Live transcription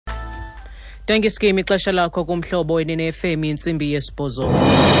Njengesikimi ixesha lakho kumhlobo wenene FM intsimbi yesibhozo.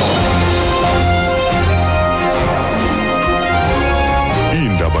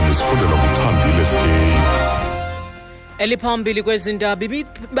 Iindaba nezifundela kuthambile sikeyi. Eliphambili kwezi ndaba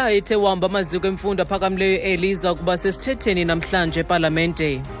imiba ethe wamba amaziko emfundo aphakamileyo eliza kuba sesithatheni namhlanje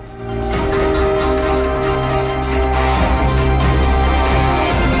ePalamente.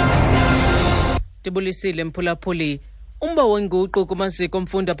 Tibulisile mphulaphuli. Umba nguqu kumaziko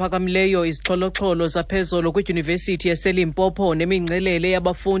mfundo aphakamileyo izixholo zaphezolo kwidyunivesity yase Limpopo neminmgcelele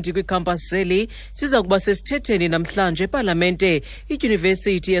yabafundi kwikampasi zeli ziza kuba sesithatheni namhlanje ePalamente.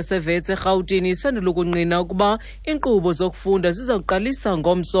 Idyunivesity yase Wits eRhawutini isandula ukunqina ukuba inkqubo zokufunda ziza kuqalisa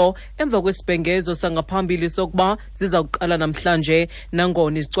ngomso emva kwesibhengezo sangaphambili sokuba ziza kuqala namhlanje.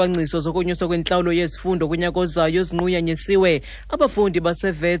 Nangona izicwangciso zokonyuswa kwentlawulo yezifundo kunyaka ozayo zinqunyanyisiwe, abafundi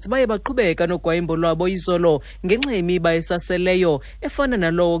base Wits baye baqhubeka nogwayimbo lwabo izolo ngenxa yemiba esaseleyo efana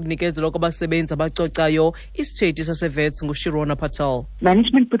nalowo okunikezelwa kwabasebenzi abacocayo. Isithethi sase Wits nguShirona Patel.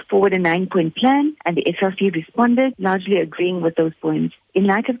 Management put forward a 9-point plan and the SRC responded, largely agreeing with those points. In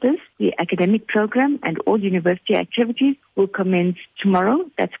light of this, the academic program and all university activities will commence tomorrow,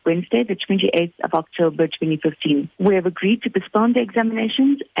 that's Wednesday, the 28th of October 2015. We have agreed to postpone the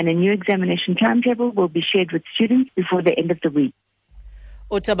examinations and a new examination timetable will be shared with students before the end of the week.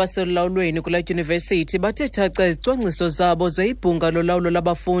 Othabaselulawulweni kula dyunivesithi bathe thaca izicwangciso zabo zeyibhunga lolawulo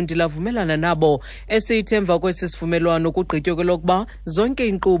labafundi lavumelana nabo, esithi emva kwesi sivumelwano kugqitywe kwelokuba zonke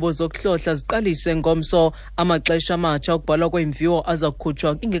iinkqubo zokuhlohla ziqalise ngomso. Amaxesha amatsha okubhalwa kweemviwo aza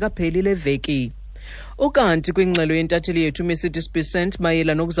kukhutshwa ingekapheli le veki. Ukanti kwingxelo yentatheli yethu Mercedes Percent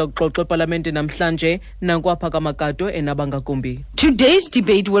mayela nokuza kuxoxa ePalamente namhlanje nankwaphakamagatho enabangakumbi. Today's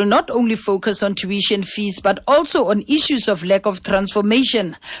debate will not only focus on tuition fees but also on issues of lack of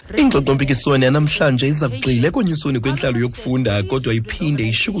transformation. Ingxoxo-mpikiswano yanamhlanje iza kugxila ekonyusweni kwentlalo yokufunda kodwa iphinde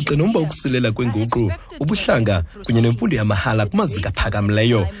ishukuxe nomba ukusilela kwenguqu, ubuhlanga kunye nemfundo yamahala kumaziko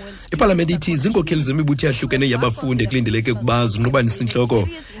aphakamileyo. iPalamente ithi izinkokheli zemibutho eyahlukeneyo yabafundi ekulindeleke ukuba zinqubanise intloko.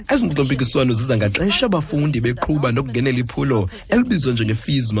 Ezi ngxoxo-mpikiswano ziza ngaxesha abafundi beqhuba nokungenela iphulo elibizwa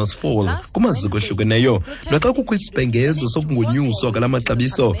njenge-fees must fall kumaziko ehlukeneyo, naxa kukho isibhengezo sokungonyuswa kwala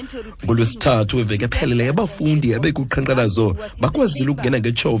maxabiso. NgoLwesithathu weveki epheleleyo abafundi abekuqhankqalazo bakwazile ukungena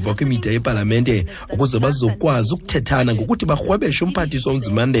ngetshova kwimida yePalamente ukuze bazokwazi ukuthethana ngokuthi barhwebeshe umphathiswa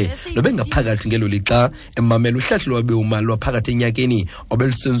uNzimande nobengaphakathi ngelo lixa emamela uhlahlo lwabewumali lwaphakathi enyakeni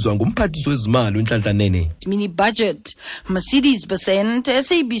obelusenziwa ngumphathiswa wezimali uNhlanhla. Mini budget. Mercedes Percent,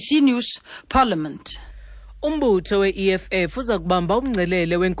 SABC News, Parliament. Umbutho we-EFF uza kubamba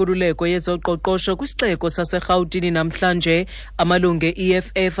umngcelele wenkululeko yezoqoqosho kwisixeko saseRhawutini namhlanje. Amalungu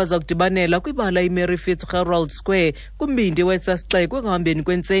e-EFF aza kudibanela kwibala iMary Fitzgerald Square kumbindi wesasixeko ekuhambeni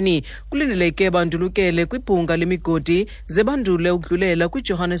kwentseni. Kulindeleke bandulukele kwibhunga lemigodi zebandule ukudlulela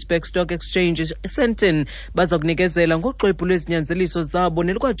kwiJohannesburg Stock Exchange eSandton. Baza kunikezela ngoxwebhu lwezinyanzeliso zabo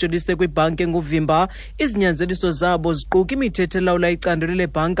nelikwajolise kwibhanki enguvimba. Izinyanzeliso zabo ziquka imithetho elawula icandelo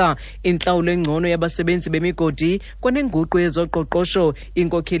lebhanka, intlawulo engcono yabasebenzi migodi kwanenguqu yezoqoqosho.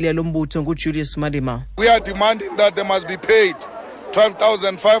 Inkokheli yalombutho nguJulius Malima. We are demanding that they must be paid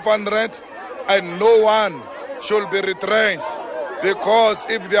 12,500 and no one should be retrenched, because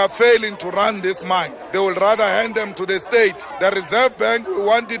if they are failing to run this mine, they will rather hand them to the state. The Reserve Bank, we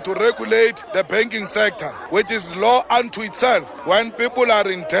wanted to regulate the banking sector, which is law unto itself. When people are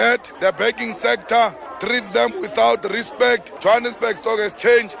in debt, the banking sector treats them without respect. Johannesburg Stock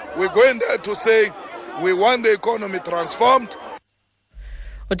Exchange, we're going there to say we want the economy transformed.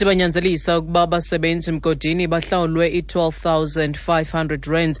 Uthi banyanzelisa ukuba abasebenzi mgodini bahlawulwe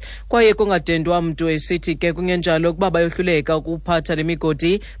i-12,500 rands kwaye kungadendwa mntu esithi ke kungenjalo ukuba bayohluleka ukuphatha le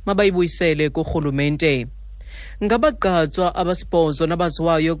migodi mabayibuyisele kurhulumente. Ngabagqatswa abasibhozo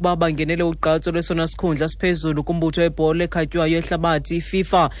nabaziwayo ukuba bangenele ugqatso lwesona sikhundla siphezulu kumbutho webhola ekhatywayo ehlabathi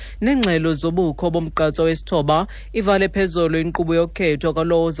iFIFA nengxelo zobukho bomgqatswa wesithoba. Ivale phezolo inkqubo yokukhethwa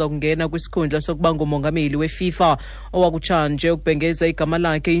kwalowo oza kungena kwisikhundla sokuba ngumongameli weFIFA. Owakutshanje ukubhengeza igama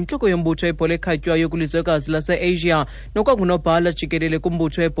lakhe intloko yombutho webhola ekhatywayo kwilizwekazi lase-Asia nokwangunobhala jikelele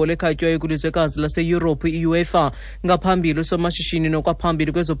kumbutho webhola ekhatywayo kwilizwekazi lase-Europe i-UEFA. Ngaphambili usomashishini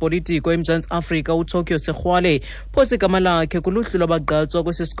nokwaphambili kwezopolitiko eMzantsi Afrika uTokyo Serhwale phose igama lakhe kuluhlu lwabagqatswa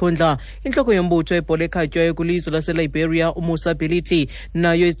kwesi sikhundla. Intloko yombutho webhola ekhatywayo kwilizwe laseLiberia uMusa Bility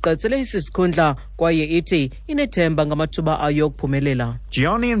nayo izigqatsele esi sikhundla kwaye ithi inethemba ngamathuba ayo okuphumelela.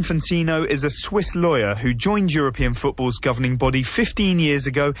 Gianni Infantino is a Swiss lawyer who joined European football's governing body 15 years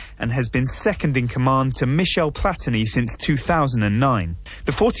ago and has been second in command to Michel Platini since 2009.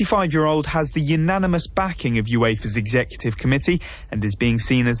 The 45-year-old has the unanimous backing of UEFA's executive committee and is being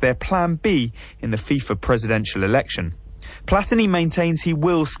seen as their plan B in the FIFA presidential election. Platini maintains he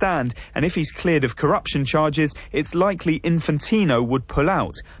will stand, and if he's cleared of corruption charges, it's likely Infantino would pull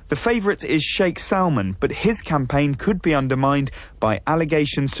out. The favourite is Sheikh Salman, but his campaign could be undermined by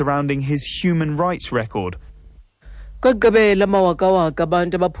allegations surrounding his human rights record. Kwagqibela amawakawaka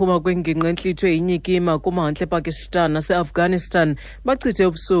abantu abaphuma kwingingqi entlithwe inyikima kumantla ePakistan nase-Afghanistan bachithe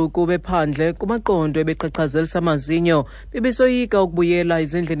ubusuku bephandle kumaqondo ebeqhaqhazelisa amazinyo bebesoyika ukubuyela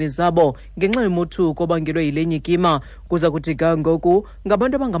ezindlini zabo ngenxa yomothuko obangelwe yile nyikima. Kuza kuthi ngoku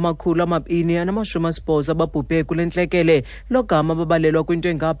ngabantu abangama-280 ababhubhe kule ntlekele logama babalelwa kwinto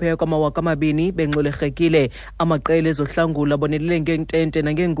engaphaya kwama-2,000 benxulerekile. Amaqela ezohlangula abonelele ngeentente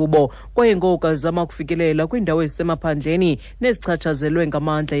nangeengubo kwaye ngoku azama ukufikelela kwiindawo ezisemaphandleni nezichatshazelwe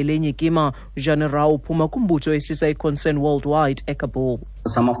ngamandla yile nyikima. Jean Rao uphuma kumbutho esisa i-Concern Worldwide eKabul.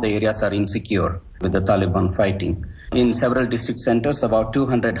 Some of the areas are insecure with the Taliban fighting. In several district centers, about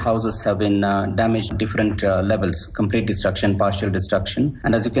 200 houses have been damaged, different levels, complete destruction, partial destruction.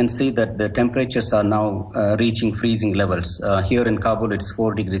 And as you can see that the temperatures are now reaching freezing levels. Here in Kabul, it's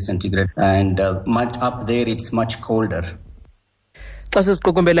 4 degrees centigrade, and much up there, it's much colder. Xa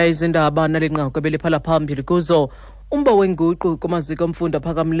sesiqokombela izindaba nalinqaku ebeliphala phambili kuzo, Umba nguqu kumaziko mfundo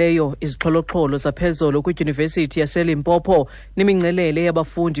aphakamileyo, izixholo zaphezolo kwidyunivesity yase Limpopo, neminmgcelele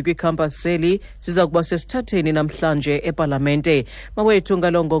yabafundi kwicampus zeli ziza kuba sesithatheni namhlanje ePalamente. Mawethu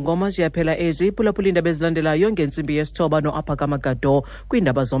ngalongo ngoma ziyaphela ezi phulaphula indaba ezilandelayo ngentsimbi yesithoba no aphakamileyo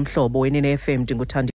kwiindaba zomhlobo wenene FM ndinguthandi.